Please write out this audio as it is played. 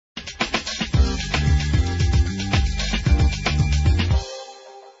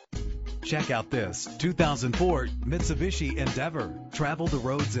Check out this 2004 Mitsubishi Endeavor. Travel the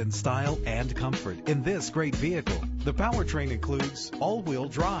roads in style and comfort in this great vehicle. The powertrain includes all-wheel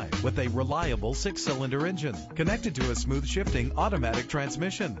drive with a reliable 6-cylinder engine connected to a smooth shifting automatic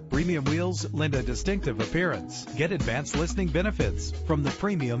transmission. Premium wheels lend a distinctive appearance. Get advanced listening benefits from the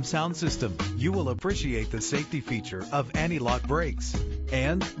premium sound system. You will appreciate the safety feature of anti-lock brakes.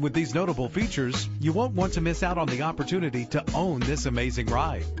 And with these notable features, you won't want to miss out on the opportunity to own this amazing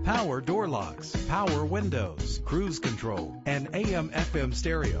ride. Power door locks, power windows, cruise control, an AM/FM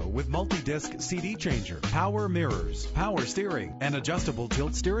stereo with multi-disc CD changer, power mirrors, power steering, and adjustable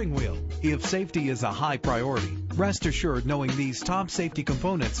tilt steering wheel. If safety is a high priority, rest assured knowing these top safety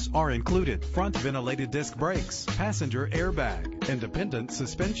components are included: front ventilated disc brakes, passenger airbag, independent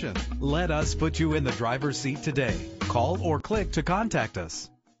suspension. Let us put you in the driver's seat today. Call or click to contact us.